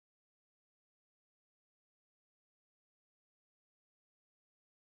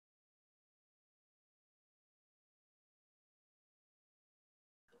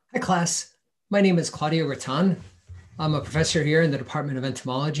Hi, class. My name is Claudio Gratton. I'm a professor here in the Department of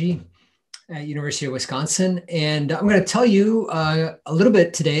Entomology at University of Wisconsin, and I'm going to tell you a little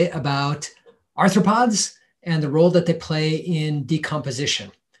bit today about arthropods and the role that they play in decomposition.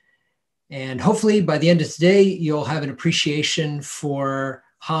 And hopefully by the end of today, you'll have an appreciation for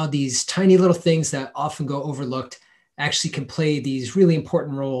how these tiny little things that often go overlooked actually can play these really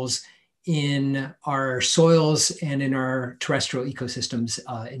important roles in our soils and in our terrestrial ecosystems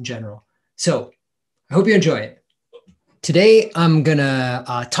in general. So I hope you enjoy it. Today, I'm going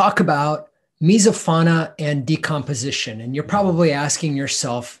to talk about mesofauna and decomposition. And you're probably asking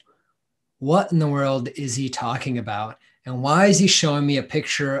yourself, what in the world is he talking about? And why is he showing me a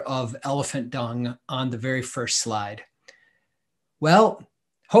picture of elephant dung on the very first slide? Well,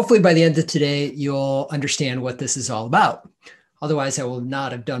 hopefully by the end of today, you'll understand what this is all about. Otherwise, I will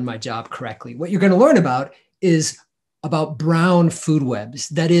not have done my job correctly. What you're going to learn about is about brown food webs.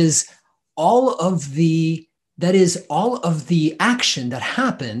 That is all of the action that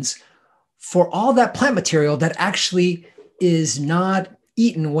happens for all that plant material that actually is not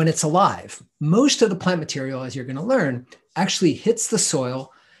eaten when it's alive. Most of the plant material, as you're going to learn, actually hits the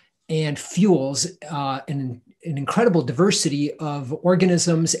soil and fuels an incredible diversity of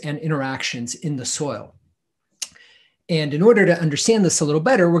organisms and interactions in the soil. And in order to understand this a little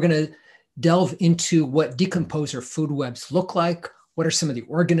better, we're going to delve into what decomposer food webs look like, what are some of the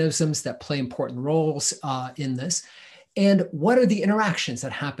organisms that play important roles in this, and what are the interactions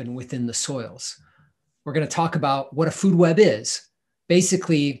that happen within the soils. We're going to talk about what a food web is,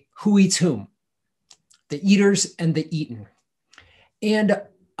 basically who eats whom, the eaters and the eaten. And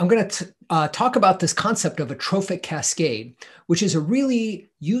I'm going to talk about this concept of a trophic cascade, which is a really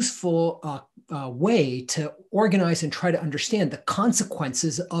useful way to organize and try to understand the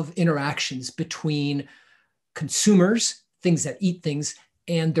consequences of interactions between consumers, things that eat things,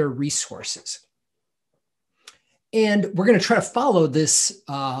 and their resources. And we're going to try to follow this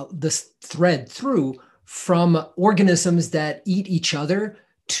thread through from organisms that eat each other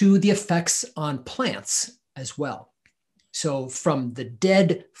to the effects on plants as well. So from the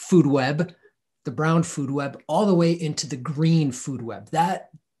dead food web, the brown food web, all the way into the green food web,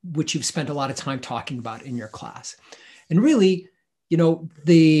 that which you've spent a lot of time talking about in your class. And really,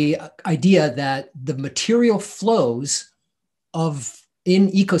 the idea that the material flows in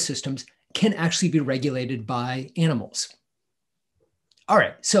ecosystems can actually be regulated by animals. All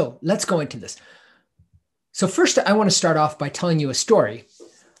right, so let's go into this. So first, I want to start off by telling you a story.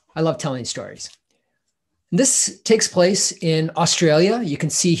 I love telling stories. This takes place in Australia. You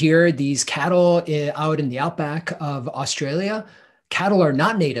can see here these cattle out in the outback of Australia. Cattle are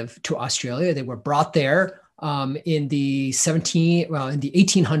not native to Australia. They were brought there in the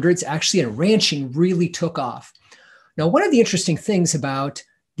 1800s, actually, and ranching really took off. Now, one of the interesting things about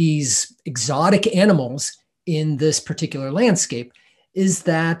these exotic animals in this particular landscape is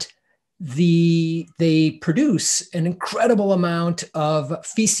that they produce an incredible amount of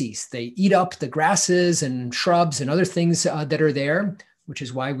feces. They eat up the grasses and shrubs and other things that are there, which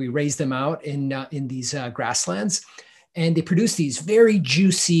is why we raise them out in these grasslands. And they produce these very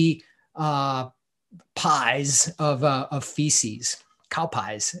juicy pies of feces, cow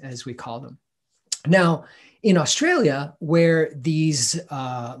pies, as we call them. Now, in Australia, where these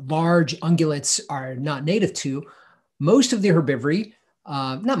large ungulates are not native to, most of the herbivory,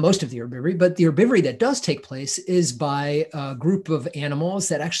 not most of the herbivory, but the herbivory that does take place is by a group of animals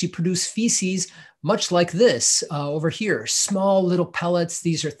that actually produce feces much like this over here, small little pellets.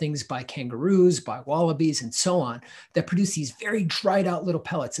 These are things by kangaroos, by wallabies, and so on, that produce these very dried out little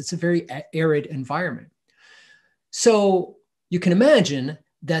pellets. It's a very arid environment. So you can imagine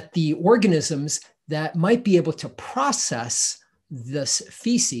that the organisms that might be able to process this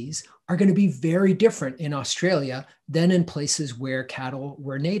feces are going to be very different in Australia than in places where cattle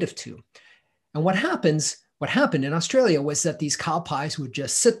were native to. And what happened in Australia was that these cow pies would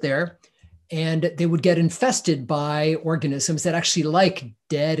just sit there and they would get infested by organisms that actually like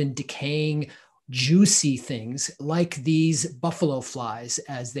dead and decaying, juicy things like these buffalo flies,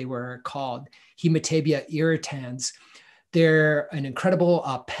 as they were called, Hematabia irritans. They're an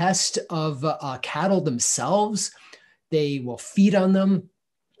incredible pest of cattle themselves. They will feed on them.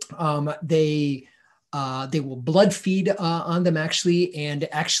 They will blood feed on them and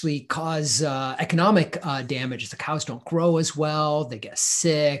actually cause economic damage. The cows don't grow as well. They get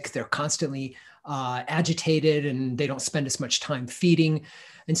sick. They're constantly agitated, and they don't spend as much time feeding.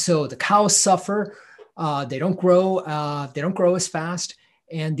 And so the cows suffer. They don't grow. They don't grow as fast.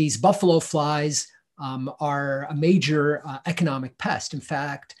 And these buffalo flies are a major economic pest. In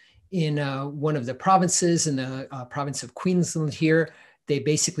fact, in one of the provinces, in the province of Queensland here, they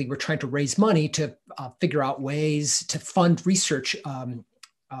basically were trying to raise money to figure out ways to fund research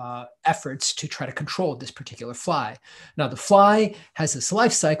efforts to try to control this particular fly. Now, the fly has this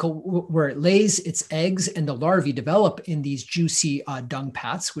life cycle where it lays its eggs and the larvae develop in these juicy dung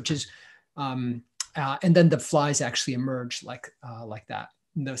pats, which is, and then the flies actually emerge like that.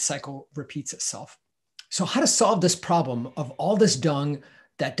 And the cycle repeats itself. So how to solve this problem of all this dung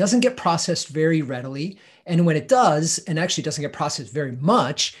that doesn't get processed very readily, and when it does, and actually doesn't get processed very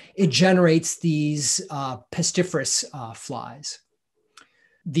much, it generates these pestiferous flies.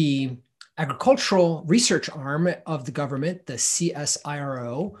 The agricultural research arm of the government, the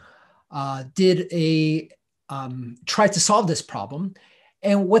CSIRO, tried to solve this problem.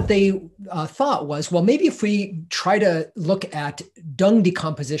 And what they thought was, well, maybe if we try to look at dung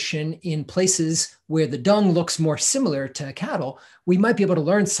decomposition in places where the dung looks more similar to cattle, we might be able to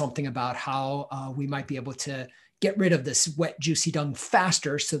learn something about how we might be able to get rid of this wet, juicy dung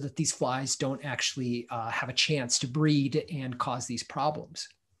faster so that these flies don't actually have a chance to breed and cause these problems.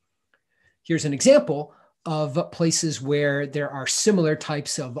 Here's an example of places where there are similar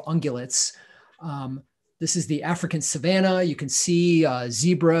types of ungulates. This is the African savanna. You can see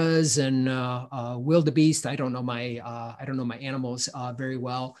zebras and wildebeest. I don't know my animals very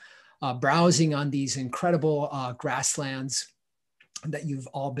well. Browsing on these incredible grasslands that you've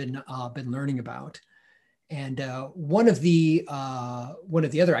all been learning about. And one of the other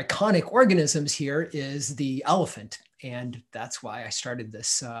iconic organisms here is the elephant, and that's why I started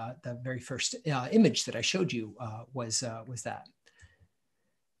this. The very first image that I showed you was that.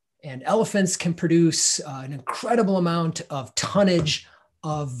 And elephants can produce an incredible amount of tonnage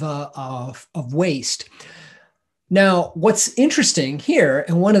of waste. Now, what's interesting here,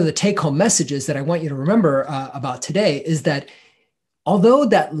 and one of the take-home messages that I want you to remember about today, is that although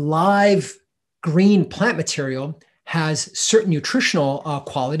that live green plant material has certain nutritional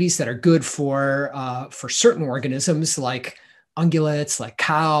qualities that are good for certain organisms like ungulates, like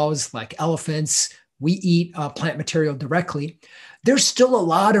cows, like elephants, we eat plant material directly. There's still a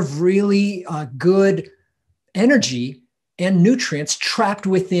lot of really good energy and nutrients trapped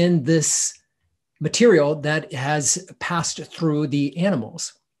within this material that has passed through the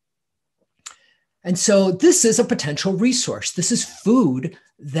animals. And so this is a potential resource. This is food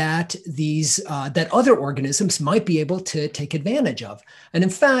that that other organisms might be able to take advantage of. And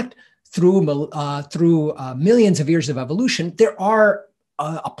in fact, through millions of years of evolution, there are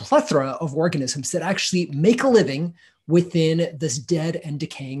a plethora of organisms that actually make a living within this dead and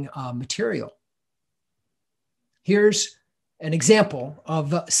decaying material. Here's an example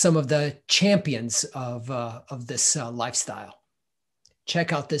of some of the champions of this lifestyle.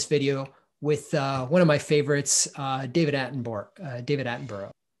 Check out this video with one of my favorites, David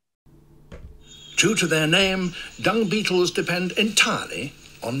Attenborough. True to their name, dung beetles depend entirely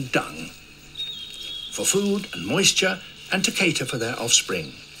on dung for food and moisture and to cater for their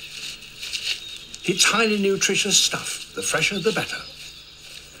offspring. It's highly nutritious stuff, the fresher the better.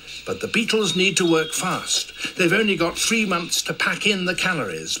 But the beetles need to work fast. They've only got 3 months to pack in the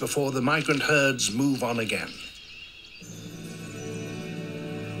calories before the migrant herds move on again.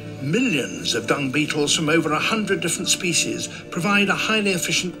 Millions of dung beetles from over 100 different species provide a highly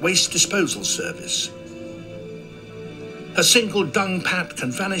efficient waste disposal service. A single dung pat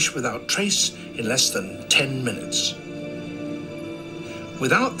can vanish without trace in less than 10 minutes.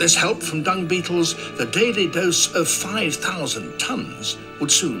 Without this help from dung beetles, the daily dose of 5,000 tons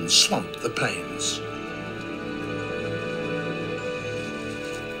would soon swamp the plains.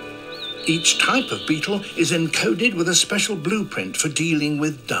 Each type of beetle is encoded with a special blueprint for dealing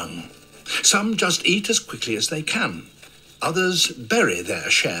with dung. Some just eat as quickly as they can. Others bury their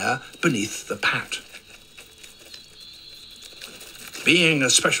share beneath the pat. Being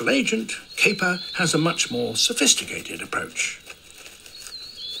a special agent, Caper has a much more sophisticated approach.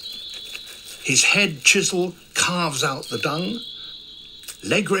 His head chisel carves out the dung.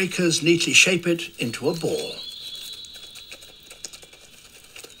 Leg rakers neatly shape it into a ball.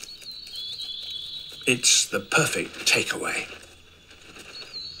 It's the perfect takeaway.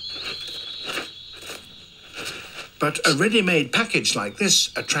 But a ready-made package like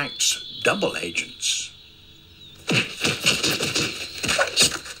this attracts double agents.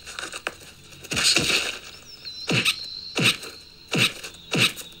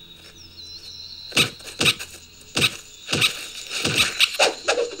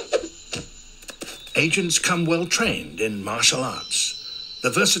 Agents come well trained in martial arts.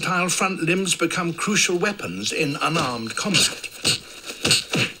 The versatile front limbs become crucial weapons in unarmed combat.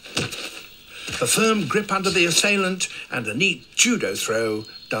 A firm grip under the assailant and a neat judo throw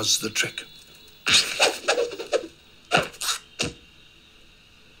does the trick.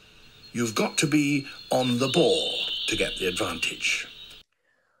 you've got to be on the ball to get the advantage.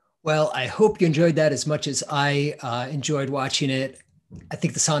 Well, I hope you enjoyed that as much as I enjoyed watching it. I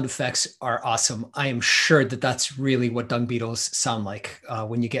think the sound effects are awesome. I am sure that that's really what dung beetles sound like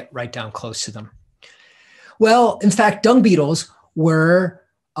when you get right down close to them. Well, in fact, dung beetles were,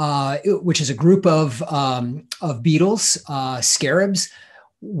 which is a group of beetles, scarabs,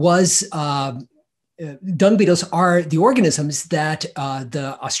 dung beetles are the organisms that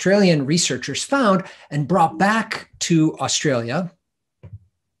the Australian researchers found and brought back to Australia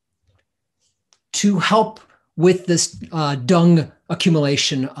to help with this dung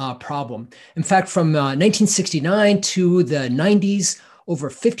accumulation problem. In fact, from 1969 to the 90s, over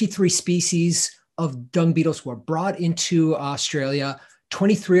 53 species of dung beetles were brought into Australia.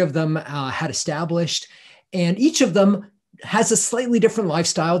 23 of them had established, and each of them has a slightly different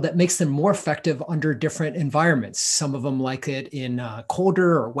lifestyle that makes them more effective under different environments. Some of them like it in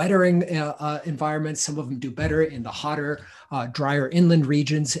colder or wetter environments. Some of them do better in the hotter, drier inland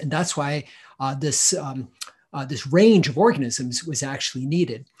regions. And that's why this range of organisms was actually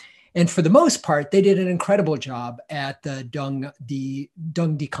needed. And for the most part, they did an incredible job at the dung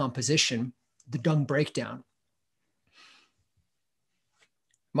decomposition, the dung breakdown.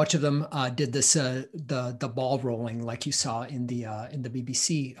 Much of them did this, the ball rolling, like you saw in the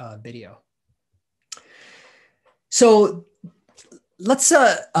BBC video. So let's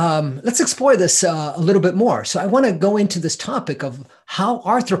explore this a little bit more. So I want to go into this topic of how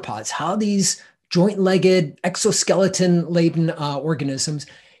arthropods, how these joint-legged, exoskeleton-laden organisms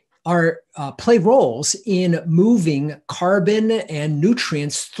play roles in moving carbon and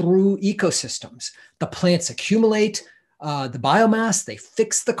nutrients through ecosystems. The plants accumulate the biomass, they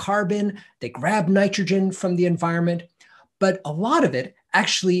fix the carbon, they grab nitrogen from the environment, but a lot of it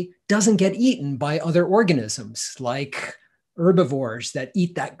actually doesn't get eaten by other organisms like herbivores that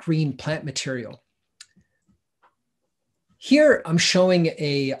eat that green plant material. Here I'm showing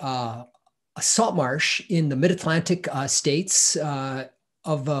a salt marsh in the mid-Atlantic states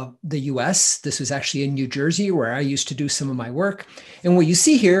of the US. This was actually in New Jersey where I used to do some of my work. And what you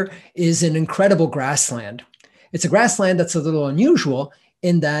see here is an incredible grassland. It's a grassland that's a little unusual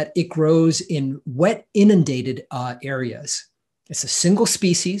in that it grows in wet, inundated areas. It's a single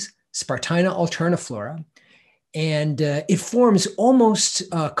species, Spartina alterniflora, and it forms almost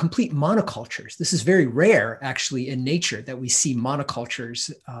complete monocultures. This is very rare, actually, in nature that we see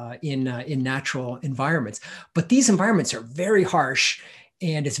monocultures in natural environments. But these environments are very harsh,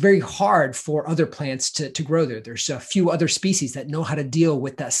 and it's very hard for other plants to grow there. There's a few other species that know how to deal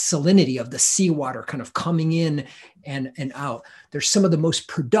with that salinity of the seawater kind of coming in and out. There's some of the most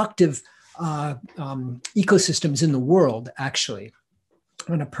productive ecosystems in the world, actually,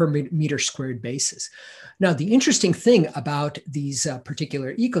 on a per meter squared basis. Now, the interesting thing about these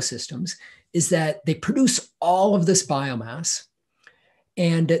particular ecosystems is that they produce all of this biomass,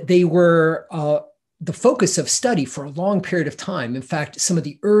 and they were the focus of study for a long period of time. In fact, some of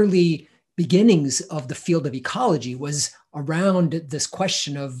the early beginnings of the field of ecology was around this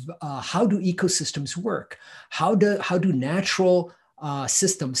question of how do ecosystems work? How do natural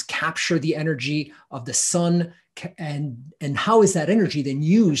systems capture the energy of the sun, and how is that energy then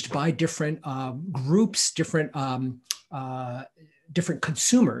used by different groups, different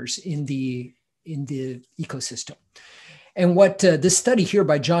consumers in the ecosystem? And what this study here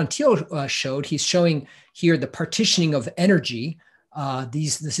by John Teal showed, he's showing here the partitioning of energy.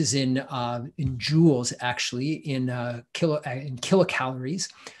 This is in joules, actually, in kilocalories.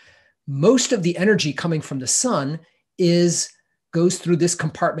 Most of the energy coming from the sun goes through this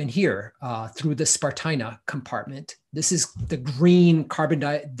compartment here, through the Spartina compartment. This is the green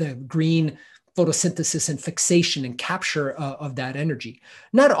the green photosynthesis and fixation and capture of that energy.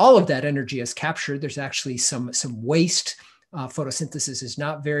 Not all of that energy is captured. There's actually some waste. Photosynthesis is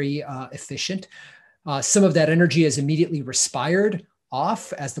not very efficient. Some of that energy is immediately respired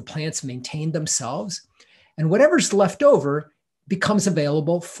off as the plants maintain themselves. And whatever's left over becomes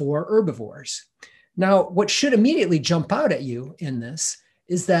available for herbivores. Now, what should immediately jump out at you in this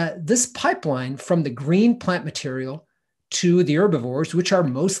is that this pipeline from the green plant material to the herbivores, which are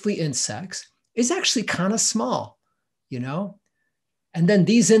mostly insects, is actually kind of small, you know? And then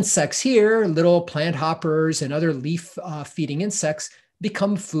these insects here, little plant hoppers and other leaf feeding insects,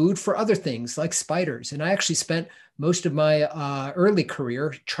 become food for other things like spiders. And I actually spent most of my early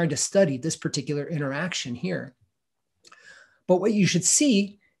career trying to study this particular interaction here. But what you should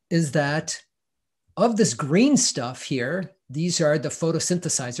see is that of this green stuff here, these are the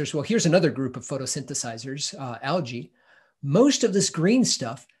photosynthesizers. Well, here's another group of photosynthesizers, algae. Most of this green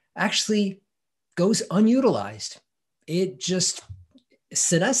stuff actually goes unutilized. It just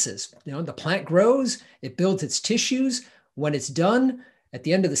senesces. The plant grows, it builds its tissues. When it's done, at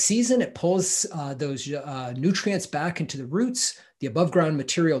the end of the season, it pulls those nutrients back into the roots. The above ground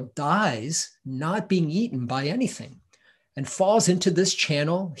material dies, not being eaten by anything, and falls into this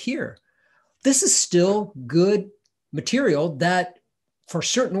channel here. This is still good material that for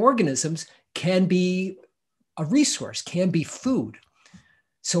certain organisms can be a resource, can be food.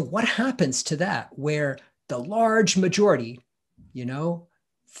 So what happens to that where the large majority,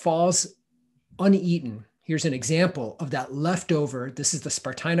 falls uneaten? Here's an example of that leftover. This is the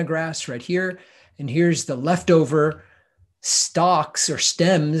Spartina grass right here. And here's the leftover stalks or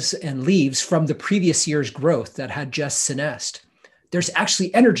stems and leaves from the previous year's growth that had just senesced. There's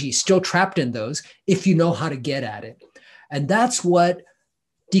actually energy still trapped in those if you know how to get at it. And that's what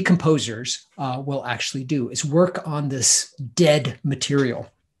decomposers will actually do, is work on this dead material.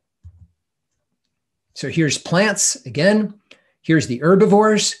 So here's plants again. Here's the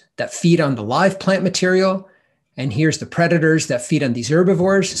herbivores that feed on the live plant material. And here's the predators that feed on these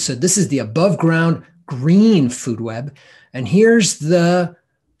herbivores. So this is the above ground green food web. And here's the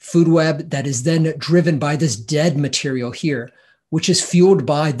food web that is then driven by this dead material here, which is fueled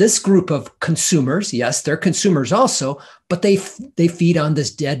by this group of consumers. Yes, they're consumers also, but they feed on this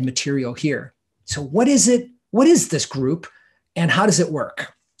dead material here. So what is it? What is this group and how does it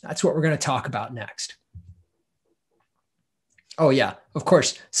work? That's what we're going to talk about next. Oh yeah, of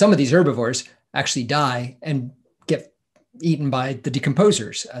course, some of these herbivores actually die and get eaten by the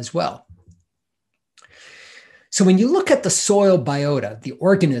decomposers as well. So when you look at the soil biota, the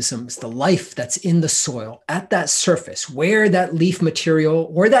organisms, the life that's in the soil at that surface, where that leaf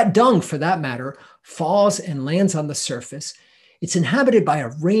material or that dung for that matter falls and lands on the surface, it's inhabited by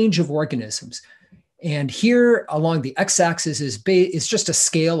a range of organisms. And here along the x-axis is just a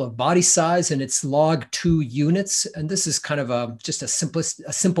scale of body size, and it's log 2 units. And this is kind of just a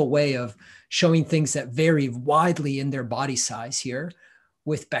simple way of showing things that vary widely in their body size here,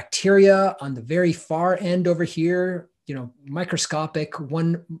 with bacteria on the very far end over here, microscopic,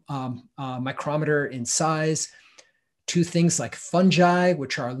 1 micrometer in size, to things like fungi,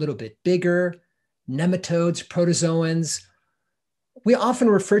 which are a little bit bigger, nematodes, protozoans. We often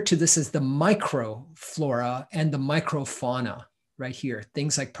refer to this as the microflora and the microfauna right here.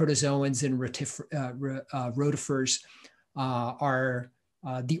 Things like protozoans and rotifers are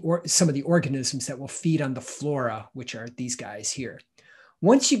some of the organisms that will feed on the flora, which are these guys here.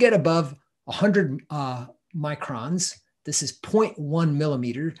 Once you get above 100 microns, this is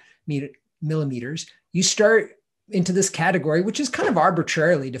 0.1 millimeters, you start into this category, which is kind of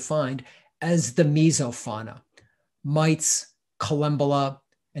arbitrarily defined as the mesofauna, mites, collembola,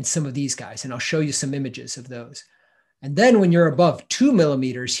 and some of these guys. And I'll show you some images of those. And then when you're above 2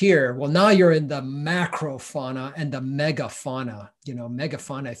 millimeters here, well, now you're in the macrofauna and the megafauna.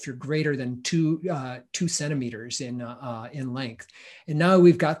 Megafauna if you're greater than 2 centimeters in length. And now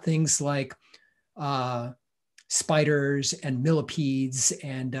we've got things like spiders and millipedes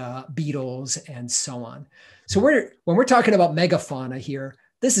and beetles and so on. So when we're talking about megafauna here,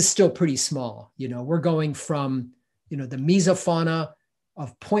 this is still pretty small. We're going from the mesofauna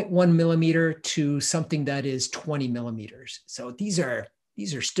of 0.1 millimeter to something that is 20 millimeters. So these are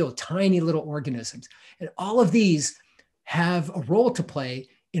still tiny little organisms. And all of these have a role to play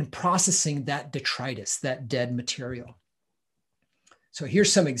in processing that detritus, that dead material. So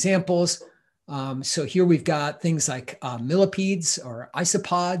here's some examples. So here we've got things like millipedes or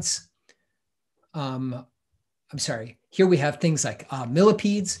isopods. Here we have things like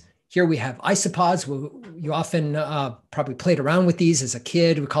millipedes. Here we have isopods. You often probably played around with these as a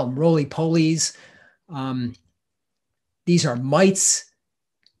kid. We call them roly-polies. These are mites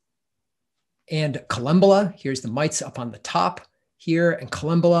and collembola. Here's the mites up on the top here, and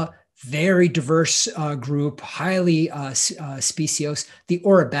collembola, very diverse group, highly speciose. The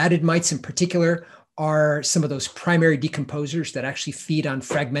orobatid mites in particular are some of those primary decomposers that actually feed on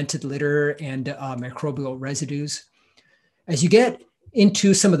fragmented litter and microbial residues. As you get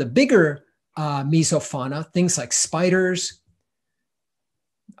into some of the bigger mesofauna, things like spiders,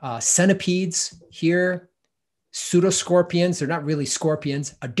 centipedes here, pseudoscorpions, they're not really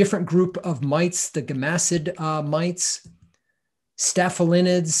scorpions, a different group of mites, the gamacid mites,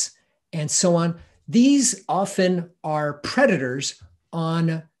 staphylinids, and so on. These often are predators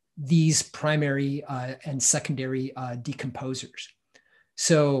on these primary and secondary decomposers.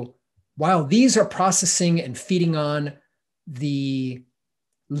 So while these are processing and feeding on the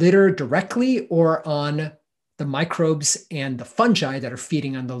litter directly or on the microbes and the fungi that are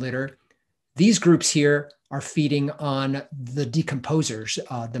feeding on the litter, these groups here are feeding on the decomposers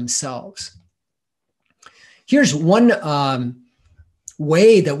themselves. Here's one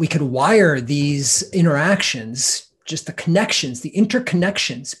way that we could wire these interactions, just the connections, the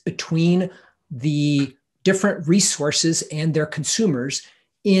interconnections between the different resources and their consumers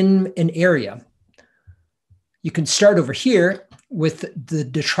in an area. You can start over here with the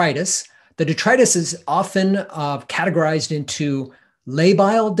detritus. The detritus is often categorized into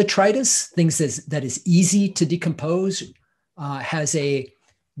labile detritus, things that is easy to decompose, has a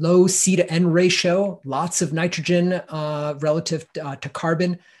low C to N ratio, lots of nitrogen relative to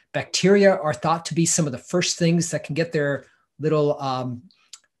carbon. Bacteria are thought to be some of the first things that can get their little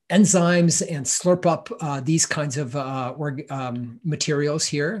enzymes and slurp up these kinds of materials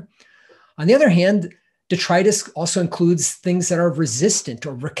here. On the other hand, detritus also includes things that are resistant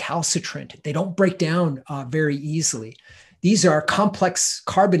or recalcitrant. They don't break down very easily. These are complex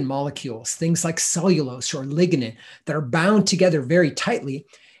carbon molecules, things like cellulose or lignin, that are bound together very tightly.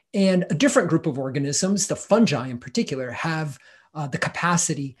 And a different group of organisms, the fungi in particular, have the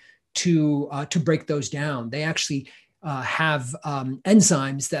capacity to break those down. They actually have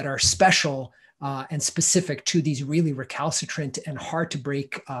enzymes that are special and specific to these really recalcitrant and hard to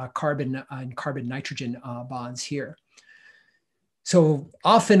break carbon and carbon nitrogen bonds here. So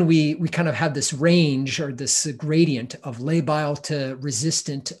often we kind of have this range or this gradient of labile to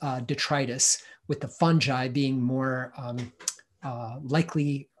resistant detritus, with the fungi being more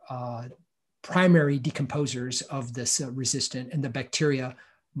likely primary decomposers of this resistant, and the bacteria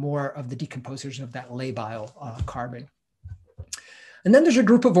more of the decomposers of that labile carbon. And then there's a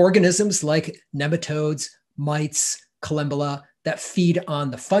group of organisms like nematodes, mites, collembola that feed on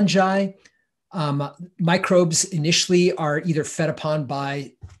the fungi. Microbes initially are either fed upon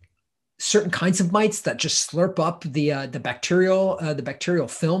by certain kinds of mites that just slurp up the bacterial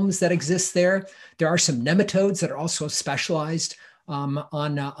films that exist there. There are some nematodes that are also specialized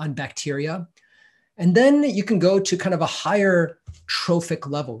on bacteria. And then you can go to kind of a higher trophic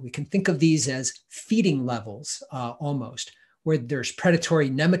level. We can think of these as feeding levels almost, where there's predatory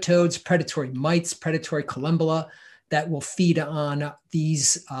nematodes, predatory mites, predatory collembola that will feed on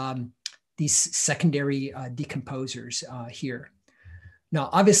these secondary decomposers here. Now,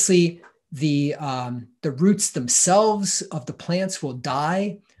 obviously, the roots themselves of the plants will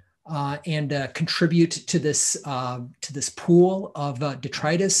die and contribute to this pool of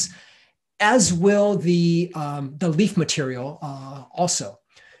detritus, as will the leaf material also.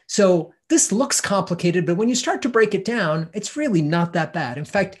 So this looks complicated, but when you start to break it down, it's really not that bad. In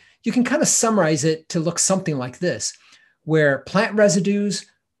fact, you can kind of summarize it to look something like this, where plant residues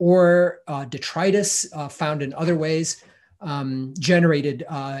or detritus found in other ways, generated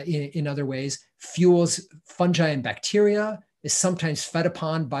in other ways, fuels fungi and bacteria, is sometimes fed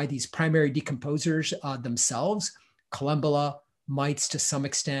upon by these primary decomposers themselves, collembola, mites to some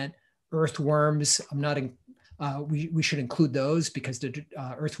extent, earthworms. We should include those because the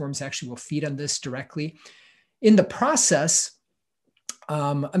earthworms actually will feed on this directly. In the process,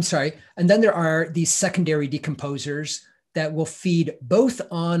 and then there are these secondary decomposers that will feed both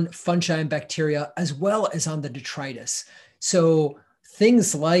on fungi and bacteria as well as on the detritus. So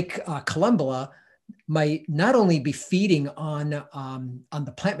things like collembola might not only be feeding on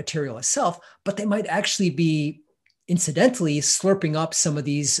the plant material itself, but they might actually be incidentally slurping up some of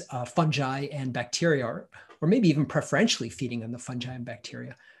these fungi and bacteria, or maybe even preferentially feeding on the fungi and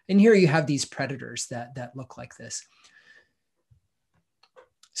bacteria. And here you have these predators that look like this.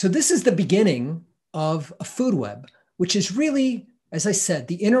 So this is the beginning of a food web, which is really, as I said,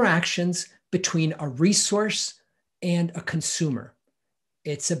 the interactions between a resource and a consumer.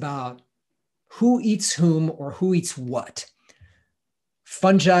 It's about who eats whom or who eats what.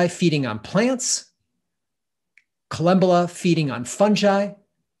 Fungi feeding on plants, collembola feeding on fungi,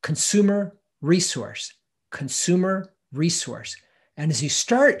 consumer, resource. And as you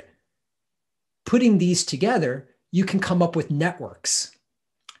start putting these together, you can come up with networks.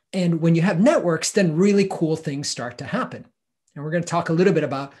 And when you have networks, then really cool things start to happen. And we're going to talk a little bit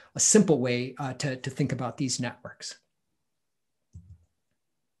about a simple way to think about these networks.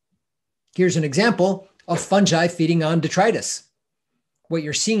 Here's an example of fungi feeding on detritus. What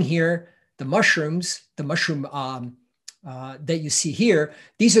you're seeing here, the mushroom that you see here,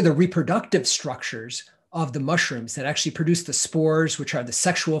 these are the reproductive structures of the mushrooms that actually produce the spores, which are the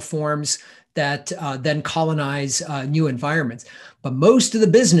sexual forms that then colonize new environments. But most of the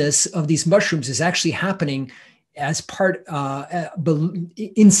business of these mushrooms is actually happening as part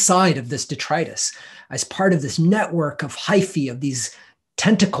inside of this detritus, as part of this network of hyphae, of these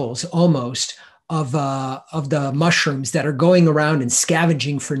tentacles almost of the mushrooms that are going around and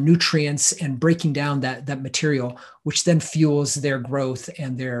scavenging for nutrients and breaking down that material, which then fuels their growth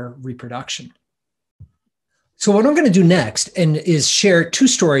and their reproduction. So what I'm going to do next is share two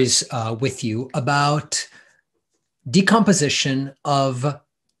stories with you about decomposition of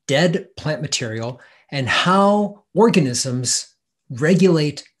dead plant material and how organisms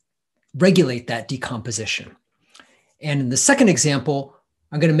regulate that decomposition. And in the second example,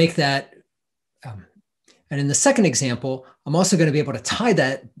 I'm going to make that, and in the second example, I'm also going to be able to tie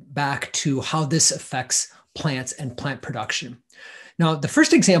that back to how this affects plants and plant production. Now, the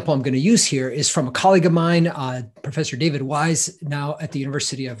first example I'm going to use here is from a colleague of mine, Professor David Wise, now at the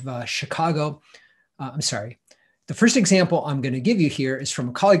University of Chicago. The first example I'm going to give you here is from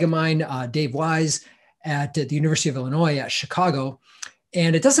a colleague of mine, Dave Wise, at the University of Illinois at Chicago.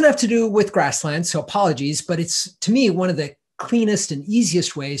 And it doesn't have to do with grassland, so apologies, but it's, to me, one of the cleanest and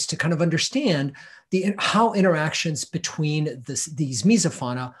easiest ways to kind of understand how interactions between these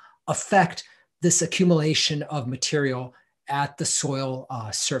mesofauna affect this accumulation of material at the soil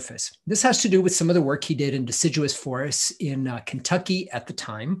surface. This has to do with some of the work he did in deciduous forests in Kentucky at the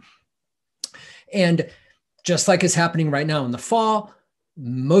time. And just like is happening right now in the fall,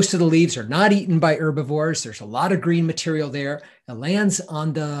 most of the leaves are not eaten by herbivores. There's a lot of green material there. It lands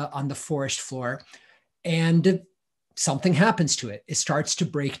on the forest floor, and something happens to it. It starts to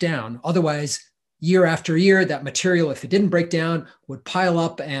break down. Otherwise, year after year, that material, if it didn't break down, would pile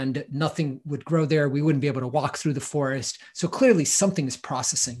up and nothing would grow there. We wouldn't be able to walk through the forest. So clearly something is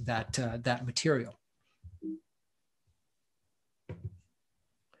processing that material.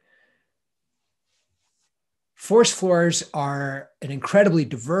 Forest floors are an incredibly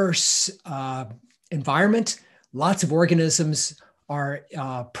diverse environment. Lots of organisms are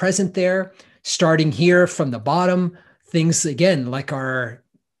present there, starting here from the bottom. Things, again, like our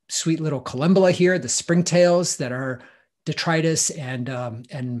sweet little collembola here, the springtails that are detritus and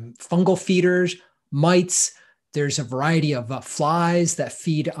fungal feeders, mites. There's a variety of flies that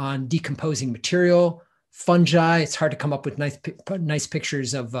feed on decomposing material, fungi. It's hard to come up with nice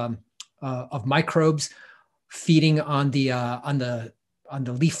pictures of microbes feeding on the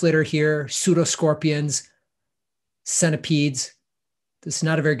leaf litter here, pseudoscorpions, centipedes. This is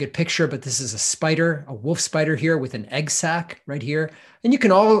not a very good picture, but this is a spider, a wolf spider here with an egg sac right here. And you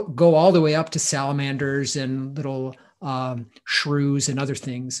can all go all the way up to salamanders and little shrews and other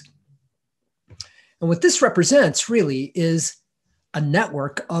things. And what this represents really is a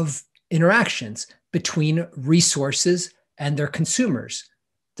network of interactions between resources and their consumers.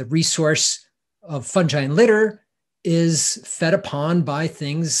 The resource of fungi and litter is fed upon by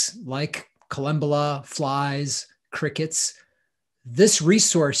things like collembola, flies, crickets. This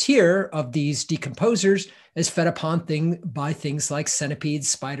resource here of these decomposers is fed upon by things like centipedes,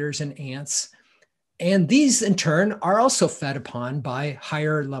 spiders, and ants. And these, in turn, are also fed upon by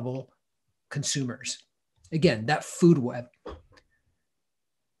higher level consumers. Again, that food web.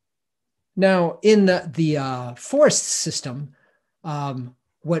 Now, in the forest system,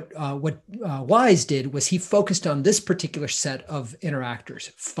 what Wise did was he focused on this particular set of interactors: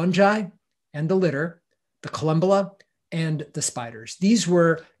 fungi and the litter, the collembola, and the spiders. These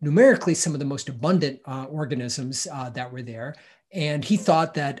were numerically some of the most abundant organisms that were there. And he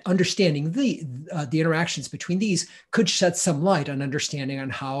thought that understanding the interactions between these could shed some light on understanding on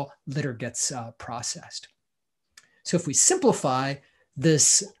how litter gets processed. So if we simplify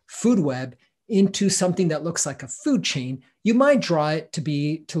this food web into something that looks like a food chain, you might draw it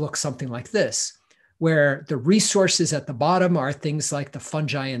to look something like this, where the resources at the bottom are things like the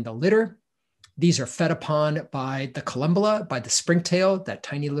fungi and the litter. These are fed upon by the collembola, by the springtail, that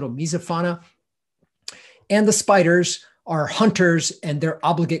tiny little mesofauna. And the spiders are hunters, and they're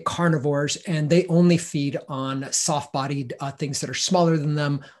obligate carnivores, and they only feed on soft-bodied things that are smaller than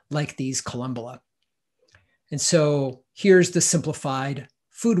them, like these collembola. And so here's the simplified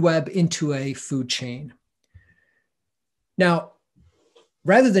food web into a food chain. Now,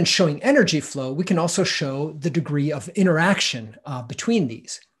 rather than showing energy flow, we can also show the degree of interaction between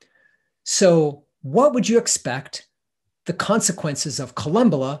these. So what would you expect the consequences of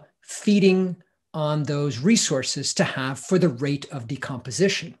collembola feeding on those resources to have for the rate of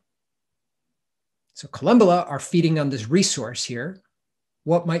decomposition? So collembola are feeding on this resource here.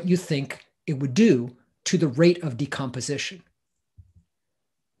 What might you think it would do to the rate of decomposition?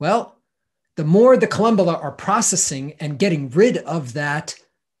 Well, the more the collembola are processing and getting rid of that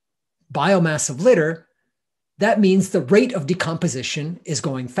biomass of litter, that means the rate of decomposition is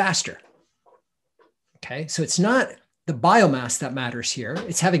going faster. Okay, so it's not the biomass that matters here.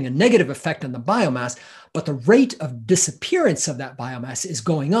 It's having a negative effect on the biomass, but the rate of disappearance of that biomass is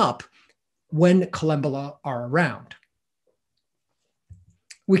going up when collembola are around.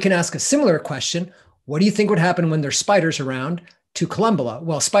 We can ask a similar question. What do you think would happen when there's spiders around to Columbola.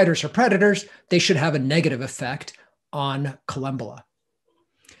 Well, spiders are predators. They should have a negative effect on Columbola.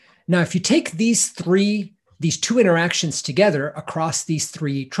 Now, if you take these two interactions together across these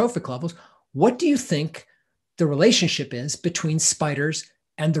three trophic levels, what do you think the relationship is between spiders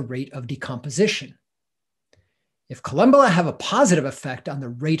and the rate of decomposition? If Columbola have a positive effect on the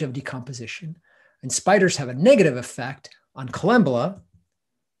rate of decomposition and spiders have a negative effect on Columbola,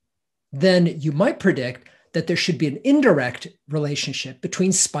 then you might predict that there should be an indirect relationship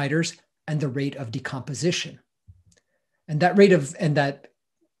between spiders and the rate of decomposition. And that rate of, and that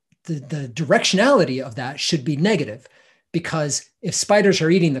the directionality of that should be negative, because if spiders are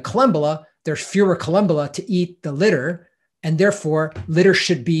eating the Columbola, there's fewer Columbola to eat the litter, and therefore litter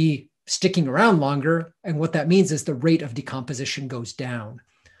should be sticking around longer. And what that means is the rate of decomposition goes down.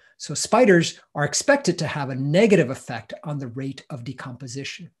 So spiders are expected to have a negative effect on the rate of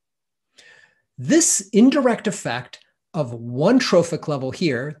decomposition. This indirect effect of one trophic level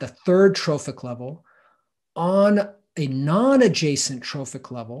here, the third trophic level, on a non-adjacent trophic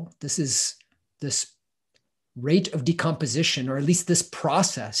level, this is this rate of decomposition, or at least this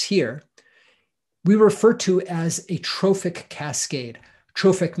process here, we refer to as a trophic cascade.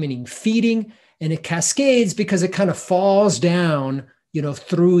 Trophic meaning feeding, and it cascades because it kind of falls down,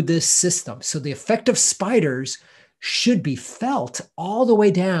 through this system. So the effect of spiders should be felt all the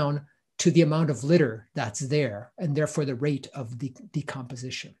way down to the amount of litter that's there, and therefore the rate of the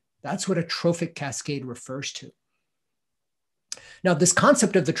decomposition. That's what a trophic cascade refers to. Now, this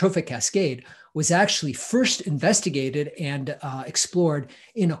concept of the trophic cascade was actually first investigated and explored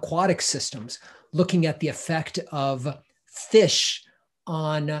in aquatic systems, looking at the effect of fish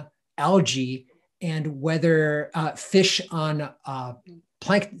on algae and whether fish on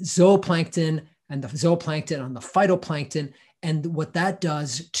zooplankton and the zooplankton on the phytoplankton, and what that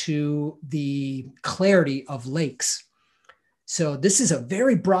does to the clarity of lakes. So this is a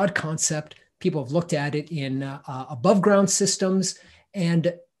very broad concept. People have looked at it in above ground systems,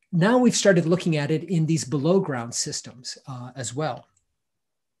 and now we've started looking at it in these below ground systems as well.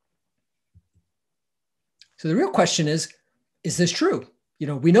 So the real question is this true?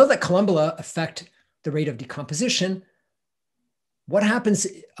 We know that Columbola affect the rate of decomposition. What happens,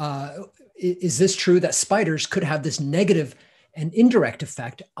 is this true that spiders could have this negative and indirect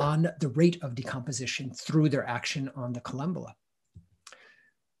effect on the rate of decomposition through their action on the Columbola?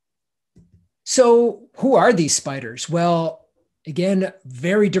 So who are these spiders? Well, again,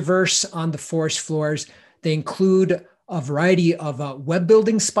 very diverse on the forest floors. They include a variety of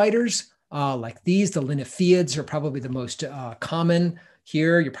web-building spiders like these. The linyphiids are probably the most common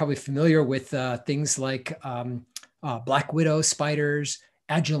here. You're probably familiar with things like black widow spiders,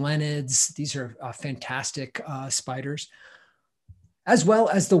 agilenids. These are fantastic spiders, as well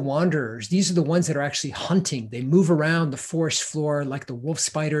as the wanderers. These are the ones that are actually hunting. They move around the forest floor like the wolf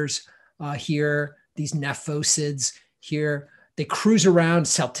spiders here, these gnaphosids here. They cruise around.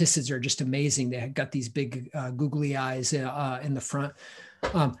 Celticids are just amazing. They have got these big googly eyes in the front.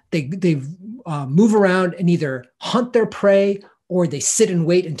 They move around and either hunt their prey or they sit and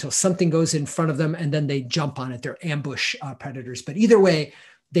wait until something goes in front of them and then they jump on it. They're ambush predators. But either way,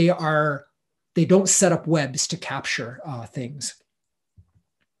 they don't set up webs to capture things.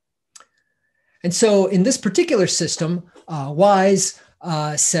 And so in this particular system, Wise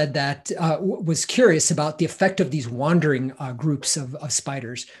said that, was curious about the effect of these wandering groups of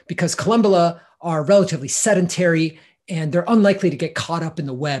spiders, because Columbola are relatively sedentary and they're unlikely to get caught up in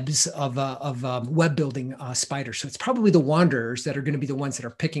the webs of web building spiders. So it's probably the wanderers that are going to be the ones that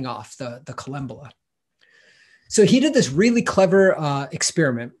are picking off the Columbola. So he did this really clever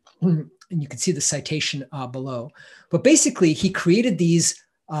experiment, and you can see the citation below. But basically, he created these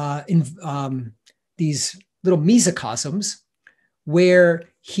little mesocosms where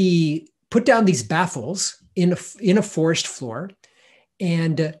he put down these baffles in a forest floor,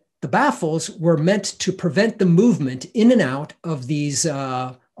 and the baffles were meant to prevent the movement in and out of these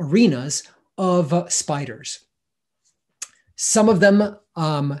arenas of spiders. Some of them,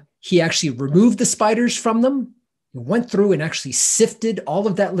 he actually removed the spiders from them. He went through and actually sifted all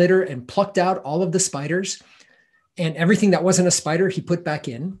of that litter and plucked out all of the spiders, and everything that wasn't a spider, he put back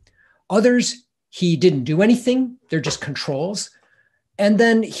in. Others, he didn't do anything. They're just controls. And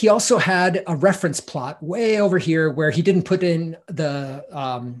then he also had a reference plot way over here where he didn't put in the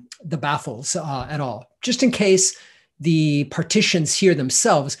baffles at all, just in case the partitions here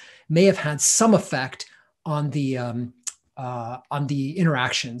themselves may have had some effect on the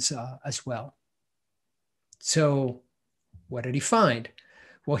interactions as well. So what did he find?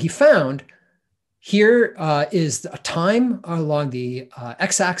 Well, he found here is a time along the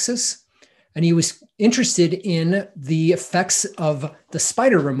x-axis, And he was interested in the effects of the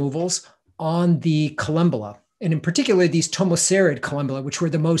spider removals on the collembola, and in particular, these tomocerid collembola, which were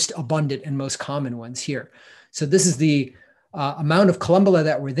the most abundant and most common ones here. So this is the amount of collembola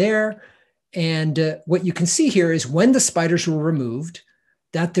that were there. And what you can see here is when the spiders were removed,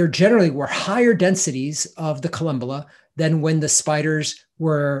 that there generally were higher densities of the collembola than when the spiders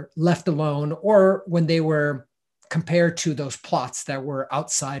were left alone or when they were compared to those plots that were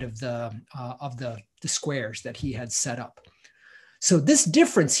outside of the squares that he had set up. So this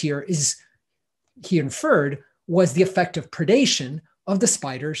difference here is, he inferred, was the effect of predation of the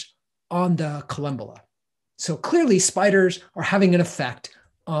spiders on the collembola. So clearly spiders are having an effect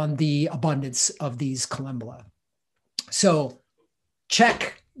on the abundance of these collembola. So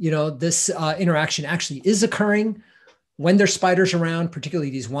check, this interaction actually is occurring. When there's spiders around,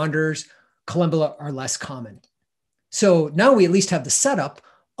 particularly these wanderers, collembola are less common. So now we at least have the setup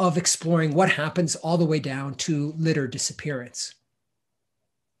of exploring what happens all the way down to litter disappearance.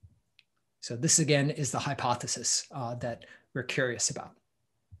 So this again is the hypothesis that we're curious about.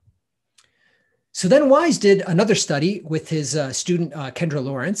 So then Wise did another study with his student Kendra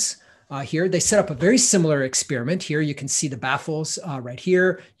Lawrence. Here they set up a very similar experiment. Here you can see the baffles right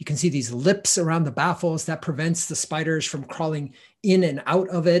here. You can see these lips around the baffles that prevents the spiders from crawling in and out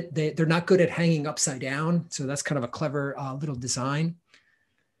of it. They're not good at hanging upside down. So that's kind of a clever little design.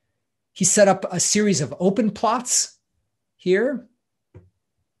 He set up a series of open plots here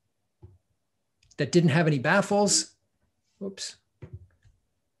that didn't have any baffles. Whoops.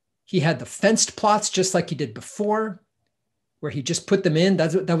 He had the fenced plots just like he did before, where he just put them in.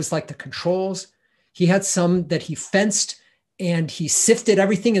 That was like the controls. He had some that he fenced and he sifted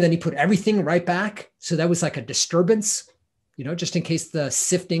everything and then he put everything right back. So that was like a disturbance, just in case the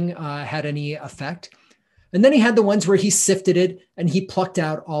sifting had any effect. And then he had the ones where he sifted it and he plucked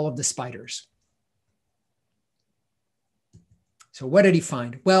out all of the spiders. So what did he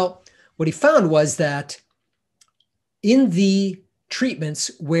find? Well, what he found was that in the treatments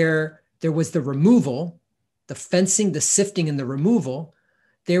where there was the removal, the fencing, the sifting, and the removal,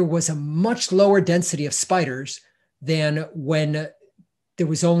 there was a much lower density of spiders than when there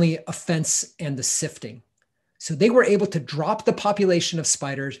was only a fence and the sifting. So they were able to drop the population of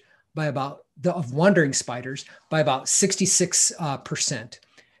spiders by of wandering spiders by about 66%.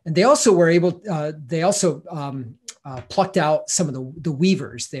 And they also were able, plucked out some of the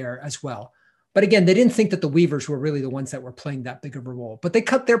weavers there as well. But again, they didn't think that the weavers were really the ones that were playing that big of a role, but they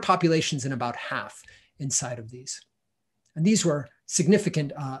cut their populations in about half inside of these. And these were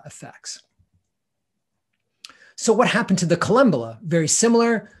significant effects. So what happened to the collembola? Very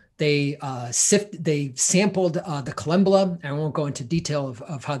similar. They sampled the collembola. I won't go into detail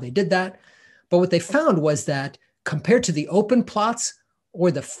of how they did that. But what they found was that compared to the open plots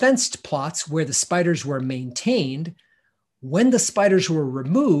or the fenced plots where the spiders were maintained, when the spiders were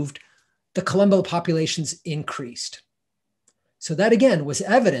removed, the collembola populations increased. So that again was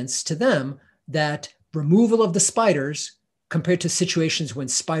evidence to them that removal of the spiders compared to situations when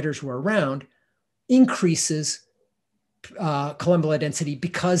spiders were around increases collembola density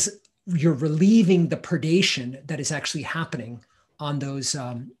because you're relieving the predation that is actually happening on those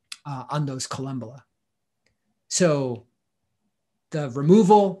collembola. So the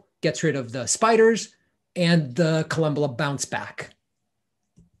removal gets rid of the spiders and the collembola bounce back.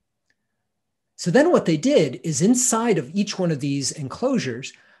 So then what they did is inside of each one of these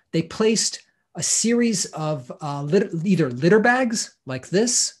enclosures, they placed a series of either litter bags like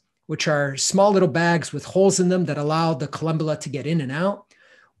this, which are small little bags with holes in them that allow the collembola to get in and out,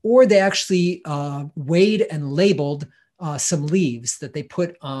 or they actually weighed and labeled some leaves that they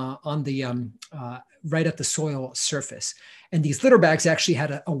put on the right at the soil surface. And these litter bags actually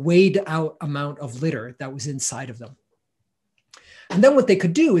had a weighed out amount of litter that was inside of them. And then what they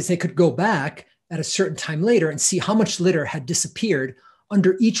could do is they could go back at a certain time later and see how much litter had disappeared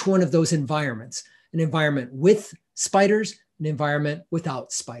under each one of those environments, an environment with spiders, an environment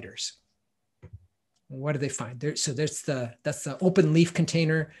without spiders. What do they find? So that's the open leaf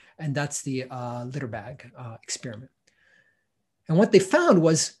container, and that's the litter bag experiment. And what they found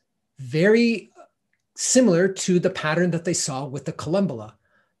was very similar to the pattern that they saw with the collembola,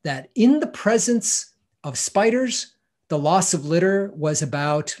 that in the presence of spiders, the loss of litter was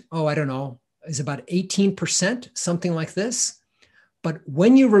about, is about 18%, something like this. But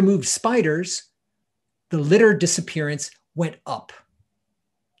when you removed spiders, the litter disappearance went up.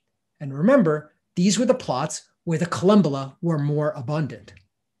 And remember, these were the plots where the collembola were more abundant.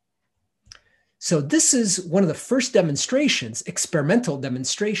 So this is one of the first demonstrations, experimental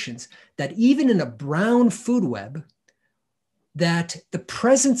demonstrations, that even in a brown food web, that the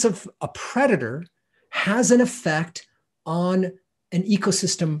presence of a predator has an effect on an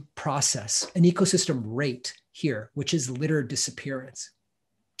ecosystem process, an ecosystem rate here, which is litter disappearance.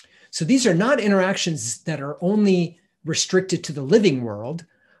 So these are not interactions that are only restricted to the living world,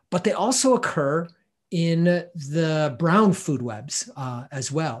 but they also occur in the brown food webs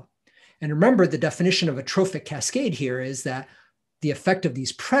as well. And remember, the definition of a trophic cascade here is that the effect of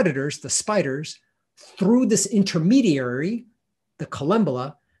these predators, the spiders, through this intermediary, the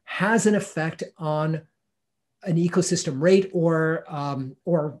collembola, has an effect on an ecosystem rate or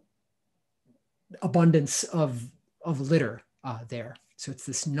abundance of litter there. So it's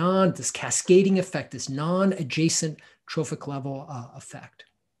this cascading effect, this non-adjacent trophic level effect.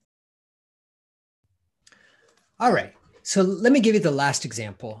 All right, so let me give you the last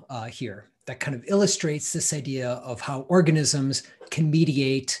example here that kind of illustrates this idea of how organisms can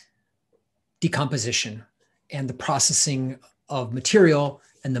mediate decomposition and the processing of material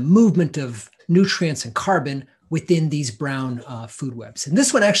and the movement of nutrients and carbon within these brown food webs. And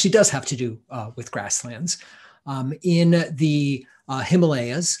this one actually does have to do with grasslands in the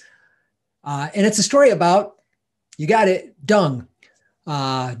Himalayas. And it's a story about, you got it, dung.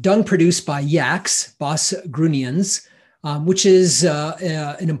 Dung produced by yaks, Bos grunions, which is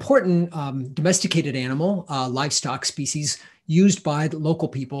an important domesticated animal, livestock species used by the local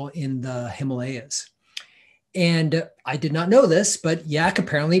people in the Himalayas. And I did not know this, but yak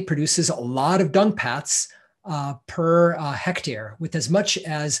apparently produces a lot of dung paths per hectare, with as much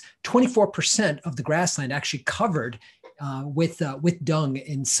as 24% of the grassland actually covered with dung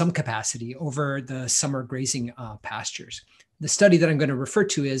in some capacity over the summer grazing pastures. The study that I'm going to refer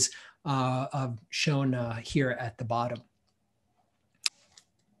to is shown here at the bottom.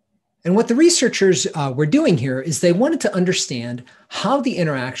 And what the researchers were doing here is they wanted to understand how the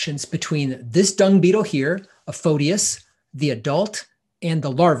interactions between this dung beetle here, Aphodius, the adult, and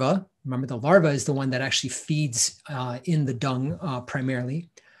the larva, remember the larva is the one that actually feeds in the dung primarily,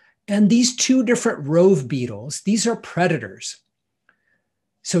 and these two different rove beetles, these are predators.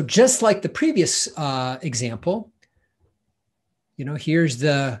 So just like the previous example, here's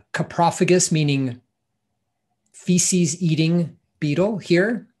the coprophagus, meaning feces-eating beetle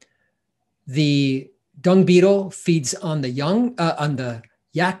here. The dung beetle feeds on the on the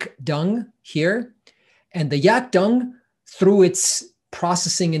yak dung here. And the yak dung, through its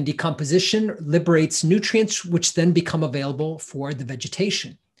processing and decomposition, liberates nutrients, which then become available for the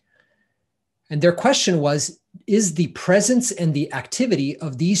vegetation. And their question was, is the presence and the activity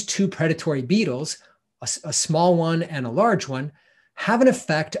of these two predatory beetles, a small one and a large one, have an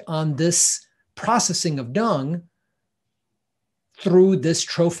effect on this processing of dung through this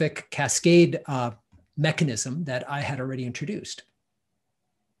trophic cascade mechanism that I had already introduced?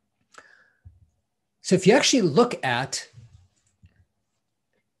 So if you actually look at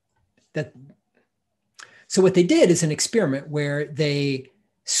that, so what they did is an experiment where they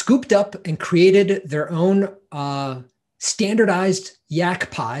scooped up and created their own standardized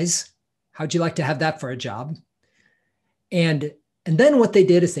yak pies. How'd you like to have that for a job? And then what they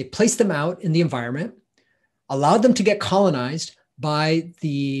did is they placed them out in the environment, allowed them to get colonized by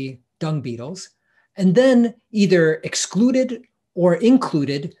the dung beetles, and then either excluded or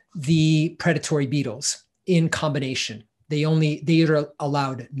included the predatory beetles in combination. They either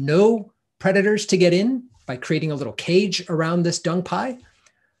allowed no predators to get in by creating a little cage around this dung pie.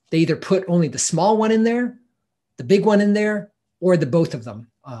 They either put only the small one in there, the big one in there, or the both of them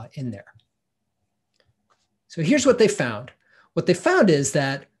in there. So here's what they found. What they found is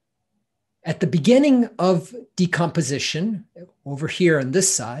that at the beginning of decomposition, over here on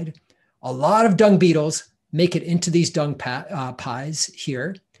this side, a lot of dung beetles make it into these dung pies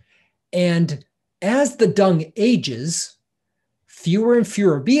here. And as the dung ages, fewer and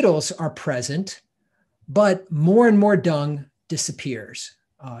fewer beetles are present, but more and more dung disappears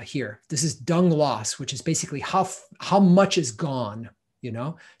here. This is dung loss, which is basically how much is gone,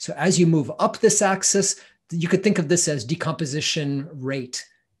 So as you move up this axis, you could think of this as decomposition rate.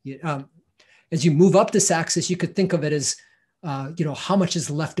 As you move up this axis, you could think of it as, how much is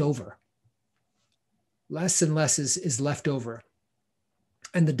left over. Less and less is left over.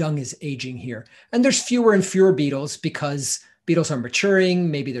 And the dung is aging here. And there's fewer and fewer beetles because beetles are maturing.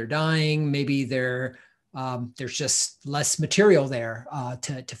 Maybe they're dying. Maybe there's just less material there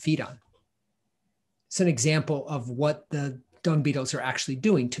to feed on. It's an example of what the dung beetles are actually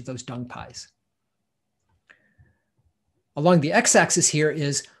doing to those dung pies. Along the x-axis here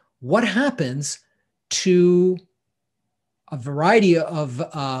is what happens to a variety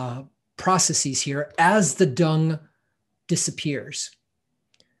of processes here as the dung disappears.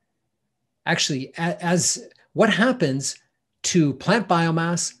 Actually, as what happens to plant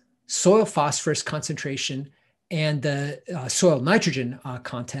biomass, soil phosphorus concentration, and the soil nitrogen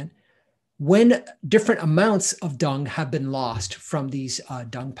content when different amounts of dung have been lost from these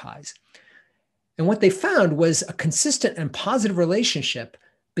dung pies. And what they found was a consistent and positive relationship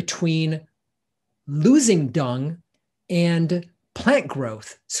between losing dung and plant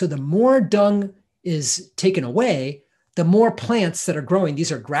growth. So the more dung is taken away, the more plants that are growing,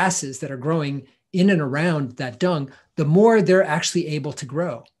 these are grasses that are growing in and around that dung, the more they're actually able to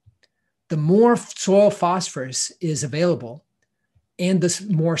grow. The more soil phosphorus is available, and the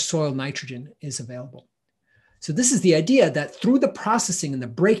more soil nitrogen is available. So this is the idea that through the processing and the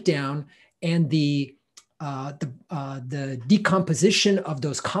breakdown and the decomposition of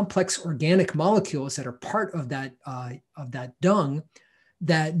those complex organic molecules that are part of that dung,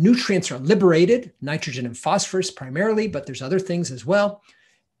 that nutrients are liberated, nitrogen and phosphorus primarily, but there's other things as well.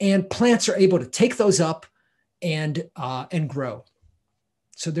 And plants are able to take those up and grow.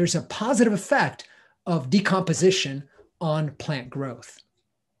 So there's a positive effect of decomposition on plant growth.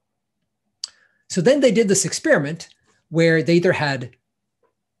 So then they did this experiment where they either had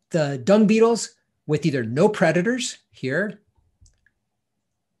the dung beetles with either no predators here,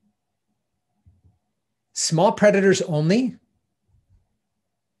 small predators only.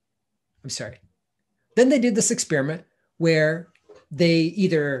 I'm sorry. Then they did this experiment where they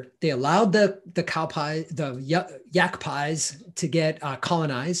allowed the cow pie, the yak pies to get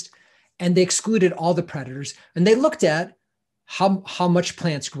colonized, and they excluded all the predators. And they looked at how much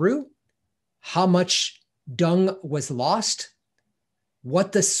plants grew, how much dung was lost,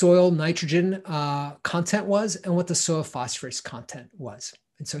 what the soil nitrogen content was, and what the soil phosphorus content was.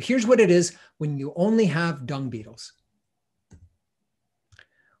 And so here's what it is when you only have dung beetles.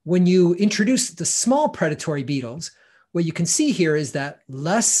 When you introduce the small predatory beetles, what you can see here is that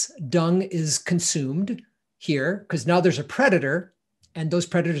less dung is consumed here, because now there's a predator, and those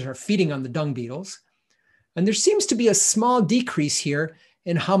predators are feeding on the dung beetles. And there seems to be a small decrease here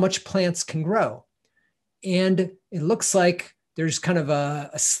in how much plants can grow. And it looks like there's kind of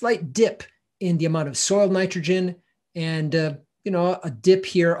a slight dip in the amount of soil nitrogen and a dip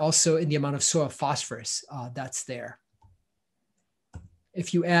here also in the amount of soil phosphorus that's there.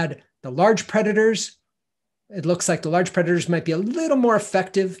 If you add the large predators, it looks like the large predators might be a little more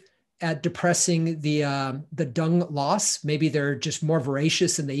effective at depressing the dung loss. Maybe they're just more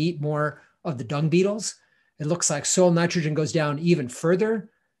voracious and they eat more of the dung beetles. It looks like soil nitrogen goes down even further.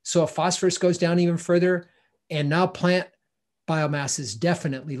 Soil phosphorus goes down even further. And now plant biomass is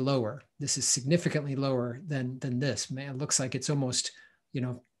definitely lower. This is significantly lower than this. Man, it looks like it's almost,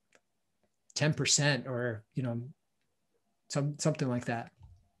 10% or, something like that.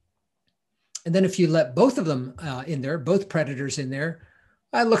 And then if you let both of them in there, both predators in there,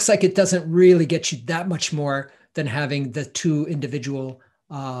 it looks like it doesn't really get you that much more than having the two individual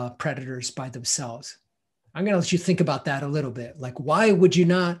predators by themselves. I'm going to let you think about that a little bit. Like, why would you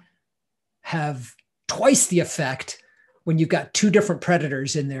not have twice the effect when you've got two different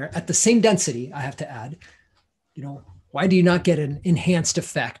predators in there at the same density, I have to add? Why do you not get an enhanced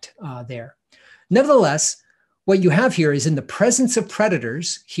effect there? Nevertheless, what you have here is in the presence of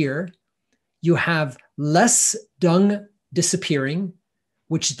predators here, you have less dung disappearing,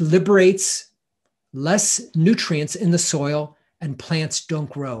 which liberates less nutrients in the soil, and plants don't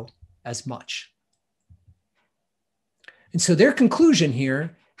grow as much. And so their conclusion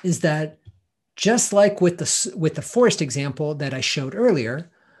here is that just like with the forest example that I showed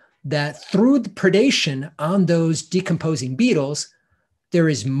earlier, that through the predation on those decomposing beetles, there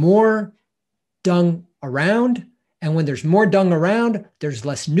is more dung around. And when there's more dung around, there's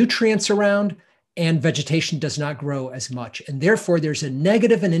less nutrients around, and vegetation does not grow as much. And therefore, there's a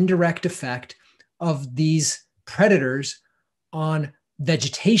negative and indirect effect of these predators on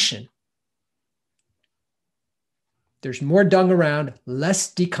vegetation. There's more dung around,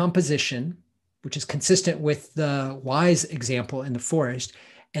 less decomposition, which is consistent with the wise example in the forest.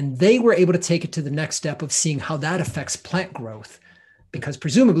 And they were able to take it to the next step of seeing how that affects plant growth. Because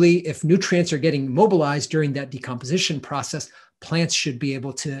presumably, if nutrients are getting mobilized during that decomposition process, plants should be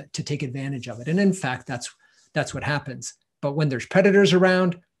able to take advantage of it. And in fact, that's what happens. But when there's predators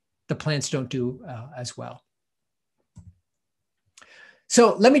around, the plants don't do as well.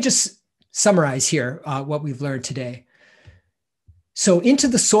 So let me just summarize here what we've learned today. So into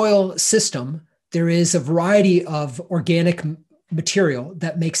the soil system, there is a variety of organic material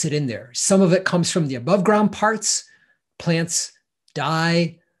that makes it in there. Some of it comes from the above ground parts. Plants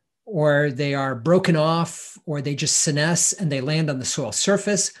die, or they are broken off, or they just senesce and they land on the soil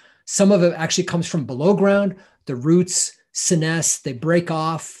surface. Some of it actually comes from below ground. The roots senesce, they break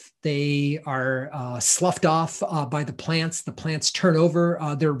off, They are sloughed off by the plants. The plants turn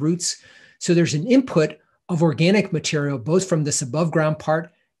over their roots. So there's an input of organic material, both from this above ground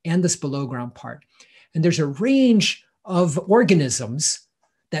part and this below ground part. And there's a range of organisms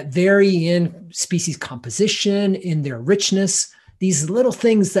that vary in species composition, in their richness, these little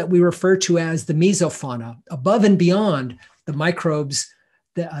things that we refer to as the mesofauna, above and beyond the microbes,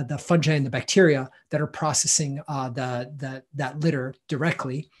 the fungi and the bacteria that are processing that litter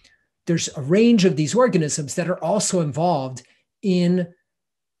directly. There's a range of these organisms that are also involved in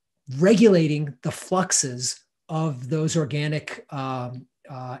regulating the fluxes of those organic of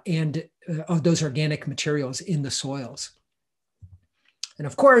those organic materials in the soils. And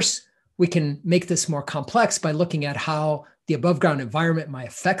of course, we can make this more complex by looking at how the above ground environment might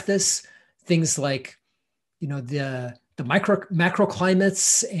affect this. Things like, the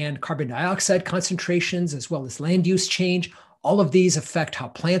macroclimates and carbon dioxide concentrations, as well as land use change. All of these affect how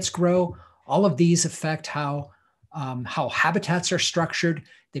plants grow. All of these affect how habitats are structured.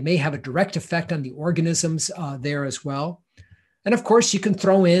 They may have a direct effect on the organisms there as well. And of course, you can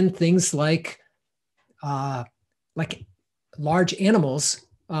throw in things like large animals,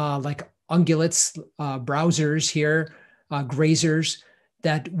 like ungulates, browsers here, grazers,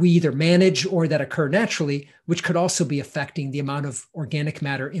 that we either manage or that occur naturally, which could also be affecting the amount of organic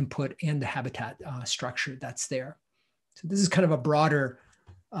matter input and the habitat structure that's there. So this is kind of a broader,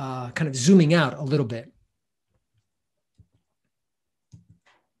 kind of zooming out a little bit.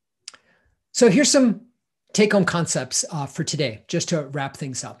 So here's some take-home concepts for today, just to wrap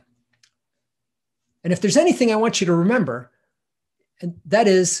things up. And if there's anything I want you to remember, and that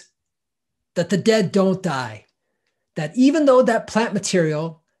is that the dead don't die. That even though that plant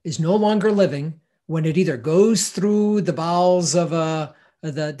material is no longer living, when it either goes through the bowels of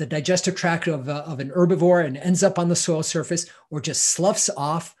the digestive tract of an herbivore and ends up on the soil surface, or just sloughs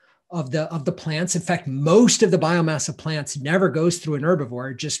off of the plants. In fact, most of the biomass of plants never goes through an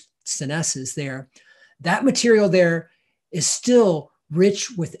herbivore, it just senesces there. That material there is still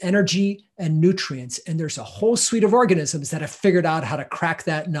rich with energy and nutrients. And there's a whole suite of organisms that have figured out how to crack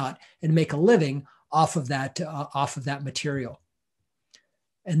that nut and make a living off of that material.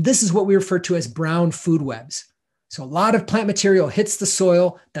 And this is what we refer to as brown food webs. So a lot of plant material hits the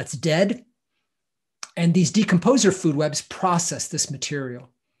soil that's dead, and these decomposer food webs process this material.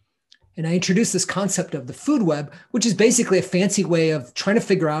 And I introduced this concept of the food web, which is basically a fancy way of trying to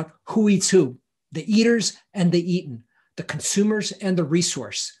figure out who eats who, the eaters and the eaten, the consumers and the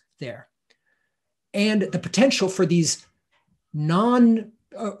resource there. And the potential for these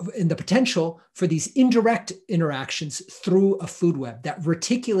indirect interactions through a food web that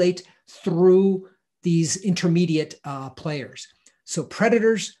reticulate through these intermediate players. So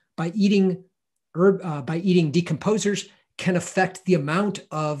predators, by eating decomposers, can affect the amount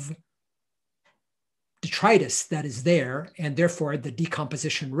of detritus that is there, and therefore the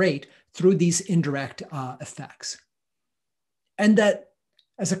decomposition rate through these indirect effects. And that,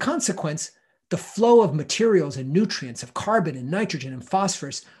 as a consequence, the flow of materials and nutrients, of carbon and nitrogen and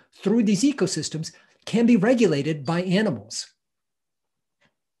phosphorus through these ecosystems can be regulated by animals.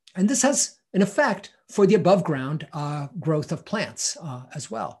 And this has an effect for the above ground growth of plants as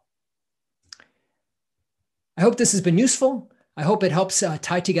well. I hope this has been useful. I hope it helps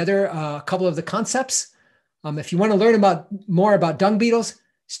tie together a couple of the concepts. If you want to learn more about dung beetles,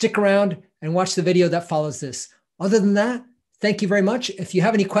 stick around and watch the video that follows this. Other than that, thank you very much. If you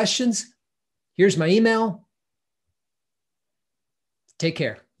have any questions, here's my email. Take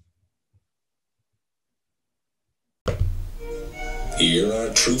care. Here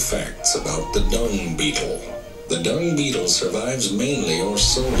are true facts about the dung beetle. The dung beetle survives mainly or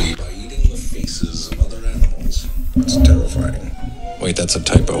solely by eating the feces of other animals. It's terrifying. Wait, that's a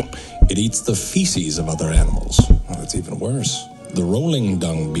typo. It eats the feces of other animals. Well, that's even worse. The rolling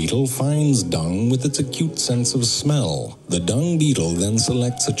dung beetle finds dung with its acute sense of smell. The dung beetle then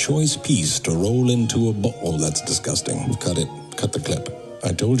selects a choice piece to roll into a bowl. Oh, that's disgusting. Cut it. Cut the clip.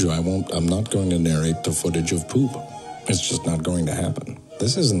 I told you I'm not going to narrate the footage of poop. It's just not going to happen.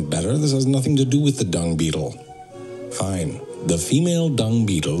 This isn't better. This has nothing to do with the dung beetle. Fine. The female dung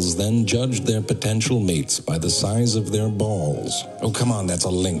beetles then judge their potential mates by the size of their balls. Oh, come on, that's a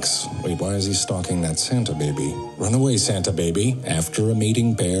lynx. Wait, why is he stalking that Santa baby? Run away, Santa baby. After a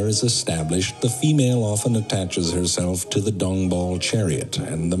mating pair is established, the female often attaches herself to the dung ball chariot,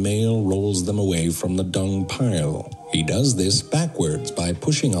 and the male rolls them away from the dung pile. He does this backwards by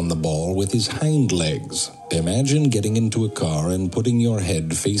pushing on the ball with his hind legs. Imagine getting into a car and putting your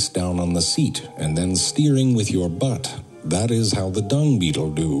head face down on the seat, and then steering with your butt. That is how the dung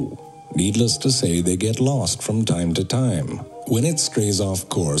beetle do. Needless to say, they get lost from time to time. When it strays off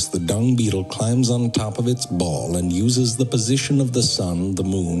course, the dung beetle climbs on top of its ball and uses the position of the sun, the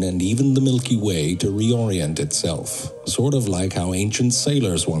moon, and even the Milky Way to reorient itself, sort of like how ancient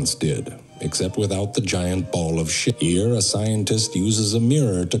sailors once did, except without the giant ball of shit. Here, a scientist uses a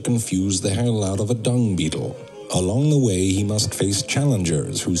mirror to confuse the hell out of a dung beetle. Along the way, he must face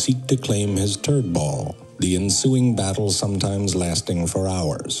challengers who seek to claim his turd ball, the ensuing battle sometimes lasting for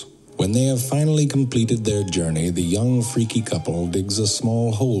hours. When they have finally completed their journey, the young freaky couple digs a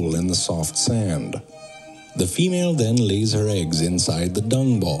small hole in the soft sand. The female then lays her eggs inside the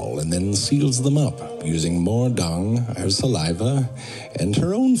dung ball and then seals them up, using more dung, her saliva, and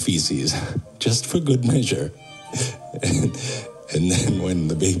her own feces, just for good measure. And then when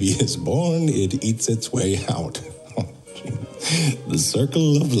the baby is born, it eats its way out. The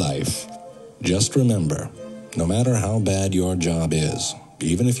circle of life. Just remember, no matter how bad your job is,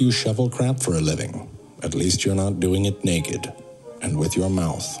 even if you shovel crap for a living, at least you're not doing it naked and with your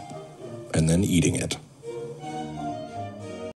mouth and then eating it.